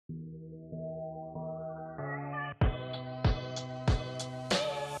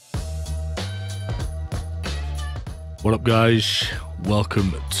What up guys,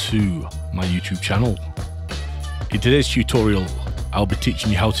 welcome to my YouTube channel. In today's tutorial I'll be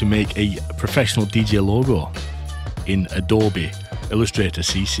teaching you how to make a professional DJ logo in Adobe Illustrator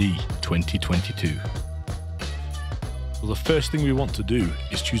CC 2022. So the first thing we want to do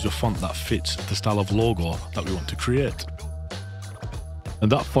is choose a font that fits the style of logo that we want to create.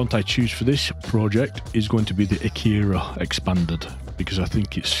 And that font I choose for this project is going to be the Akira Expanded, because I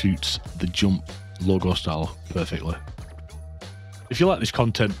think it suits the Jump logo style perfectly. If you like this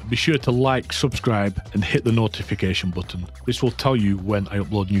content, be sure to like, subscribe and hit the notification button. This will tell you when I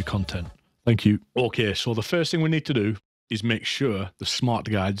upload new content. Thank you. Okay, so the first thing we need to do is make sure the smart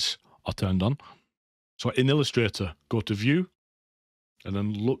guides are turned on. So in Illustrator, go to View and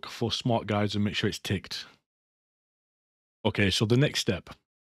then look for smart guides and make sure it's ticked. Okay, so the next step,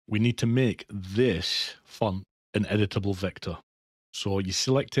 we need to make this font an editable vector. So you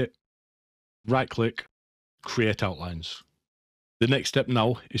select it, right click, create outlines. The next step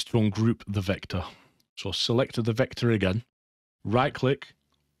now is to ungroup the vector. So select the vector again, right click,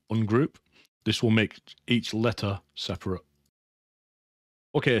 ungroup. This will make each letter separate.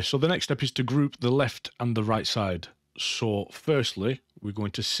 Okay, so the next step is to group the left and the right side. So firstly, we're going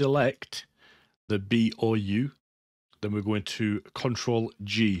to select the B or U. Then we're going to Control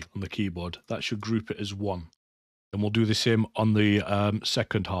G on the keyboard. That should group it as one. Then we'll do the same on the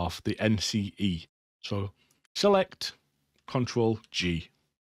second half, the NCE. So select, Control G.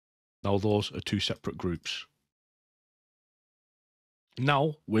 Now those are two separate groups.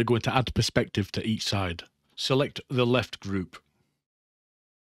 Now we're going to add perspective to each side. Select the left group.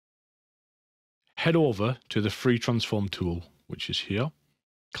 Head over to the free transform tool, which is here.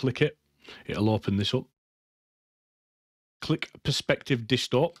 Click it. It'll open this up. Click Perspective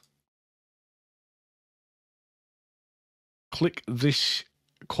Distort. Click this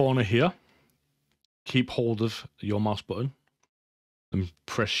corner here. Keep hold of your mouse button. And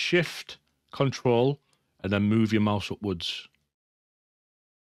press Shift, Control, and then move your mouse upwards.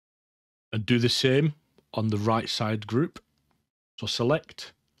 And do the same on the right side group. So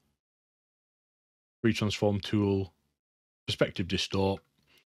select Free Transform Tool, Perspective Distort.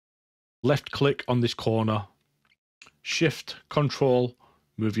 Left click on this corner. Shift, Control,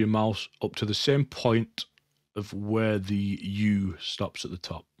 move your mouse up to the same point of where the U stops at the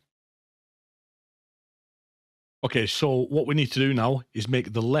top. Okay, so what we need to do now is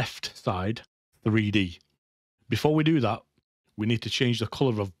make the left side 3D. Before we do that, we need to change the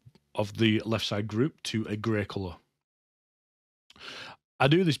color of the left side group to a gray color. I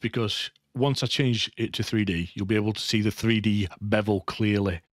do this because once I change it to 3D, you'll be able to see the 3D bevel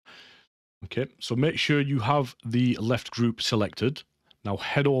clearly. Okay, so make sure you have the left group selected. Now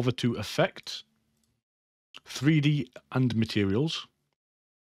head over to Effect, 3D and Materials,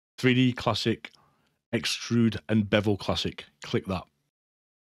 3D Classic, Extrude and Bevel Classic. Click that.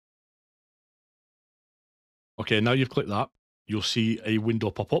 Okay, now you've clicked that, you'll see a window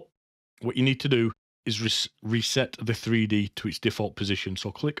pop up. What you need to do is reset the 3D to its default position.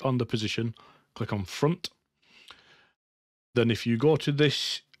 So click on the position, click on Front. Then if you go to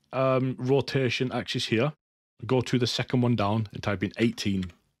this rotation axis here, go to the second one down and type in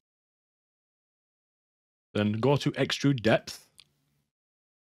 18. Then go to Extrude Depth,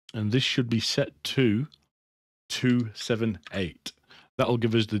 and this should be set to 278. That'll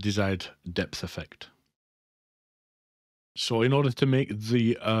give us the desired depth effect. So in order to make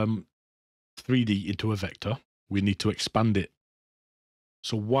the 3D into a vector, we need to expand it.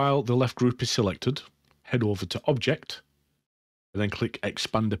 So while the left group is selected, head over to Object, and then click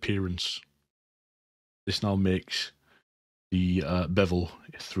Expand Appearance. This now makes the bevel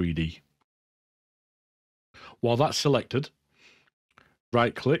 3D. While that's selected,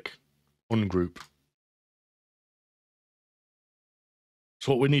 right click, ungroup.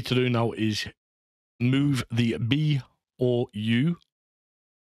 So what we need to do now is move the B or U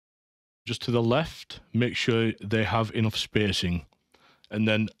just to the left, make sure they have enough spacing. And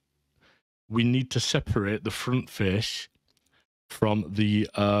then we need to separate the front face from the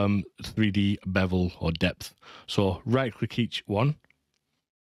 3D bevel or depth. So right click each one,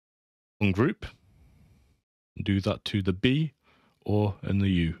 ungroup, do that to the B, O and the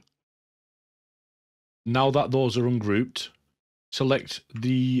U. Now that those are ungrouped, select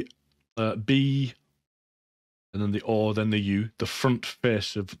the B and then the O, then the U, the front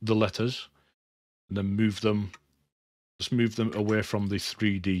face of the letters, and then just move them away from the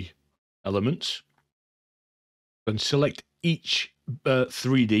 3D elements. Then select each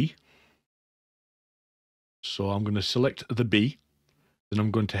 3D. So I'm going to select the B, then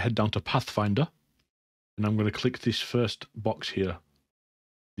I'm going to head down to Pathfinder, and I'm going to click this first box here,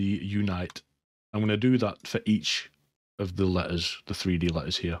 the Unite. I'm going to do that for each of the letters, the 3D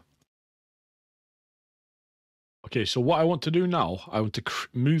letters here. Okay, so what I want to do now, I want to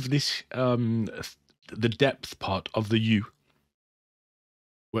move this, the depth part of the U.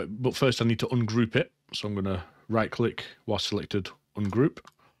 But first I need to ungroup it. So I'm going to right click while selected, ungroup.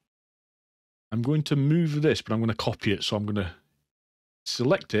 I'm going to move this, but I'm going to copy it. So I'm going to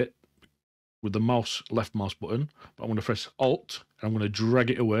select it with the mouse, left mouse button, but I'm going to press Alt and I'm going to drag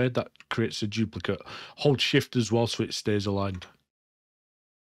it away. That creates a duplicate. Hold Shift as well so it stays aligned.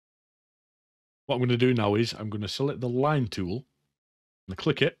 What I'm going to do now is I'm going to select the line tool. I'm going to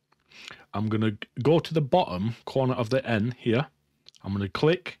click it. I'm going to go to the bottom corner of the N here. I'm going to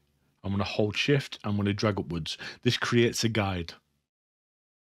click. I'm going to hold Shift. I'm going to drag upwards. This creates a guide.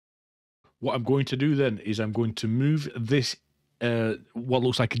 What I'm going to do then is I'm going to move this, what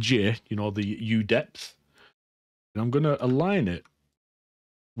looks like a J, you know, the U depth. And I'm going to align it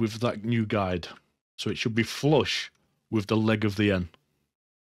with that new guide. So it should be flush with the leg of the N.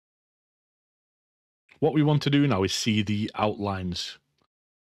 What we want to do now is see the outlines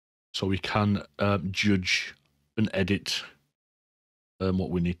so we can judge and edit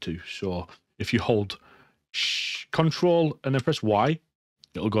what we need to. So if you hold Control and then press Y,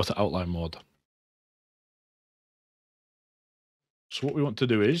 it'll go to outline mode. So what we want to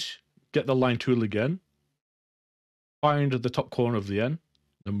do is get the line tool again, find the top corner of the N,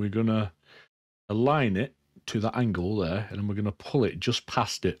 and we're going to align it to that angle there, and then we're going to pull it just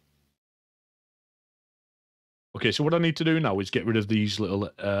past it. Okay, so what I need to do now is get rid of these little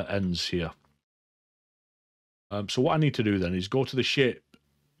ends here. So what I need to do then is go to the Shape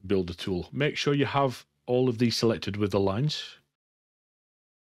Builder tool. Make sure you have all of these selected with the lines.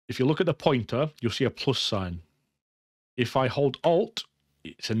 If you look at the pointer, you'll see a plus sign. If I hold Alt,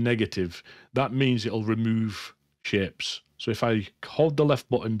 it's a negative. That means it'll remove shapes. So if I hold the left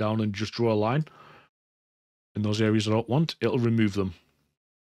button down and just draw a line in those areas I don't want, it'll remove them.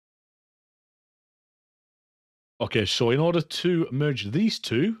 Okay, so in order to merge these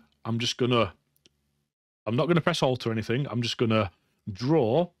two, I'm not going to press Alt or anything. I'm just going to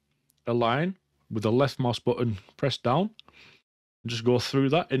draw a line with the left mouse button pressed down. And just go through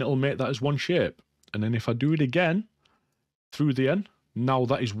that and it'll make that as one shape. And then if I do it again through the N, now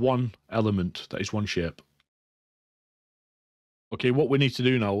that is one element, that is one shape. Okay, what we need to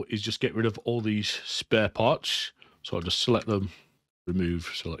do now is just get rid of all these spare parts. So I'll just select them,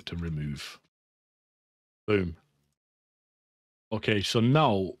 remove, select and remove. Boom. Okay, so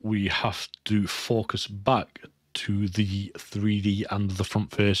now we have to focus back to the 3D and the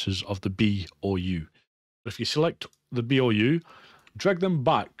front faces of the B or U. If you select the B or U, drag them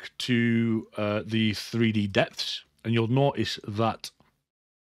back to the 3D depths, and you'll notice that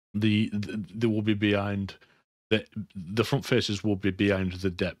they will be behind the front faces will be behind the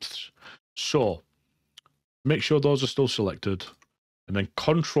depths. So make sure those are still selected, and then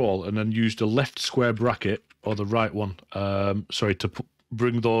Control, and then use the left square bracket or the right one, to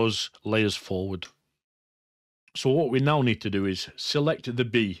bring those layers forward. So what we now need to do is select the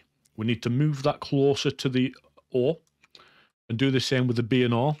B. We need to move that closer to the O, and do the same with the B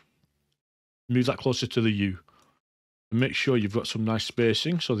and O. Move that closer to the U. And make sure you've got some nice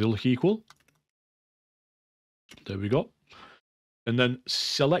spacing so they look equal. There we go. And then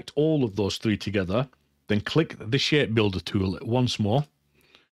select all of those three together. Then click the Shape Builder tool once more.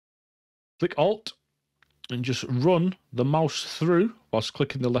 Click Alt and just run the mouse through whilst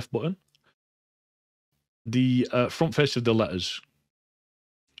clicking the left button. The front face of the letters.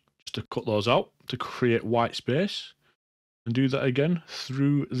 Just to cut those out to create white space. And do that again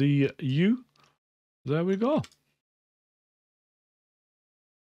through the U. There we go.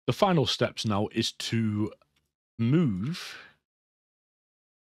 The final steps now is to move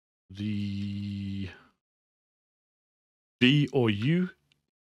the B or U,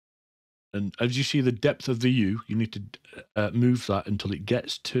 and as you see the depth of the U, you need to move that until it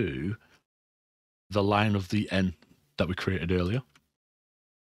gets to the line of the N that we created earlier,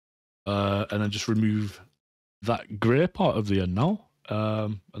 and then just remove that grey part of the N now,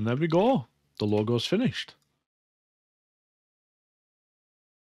 and there we go. The logo's finished.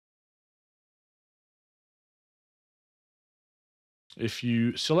 If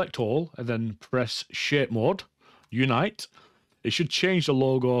you select all and then press Shape Mode, Unite, it should change the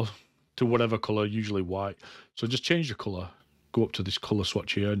logo to whatever color, usually white. So just change the color. Go up to this color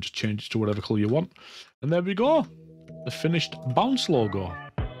swatch here and just change it to whatever color you want. And there we go. The finished Bounce logo.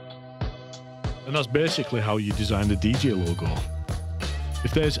 And that's basically how you design the DJ logo.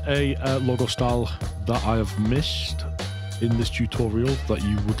 If there's a logo style that I have missed in this tutorial that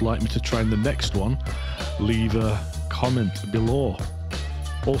you would like me to try in the next one, leave a comment below.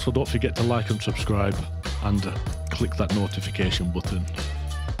 Also, don't forget to like and subscribe, and click that notification button.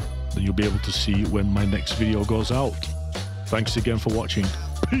 Then you'll be able to see when my next video goes out. Thanks again for watching.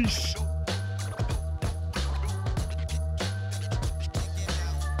 Peace.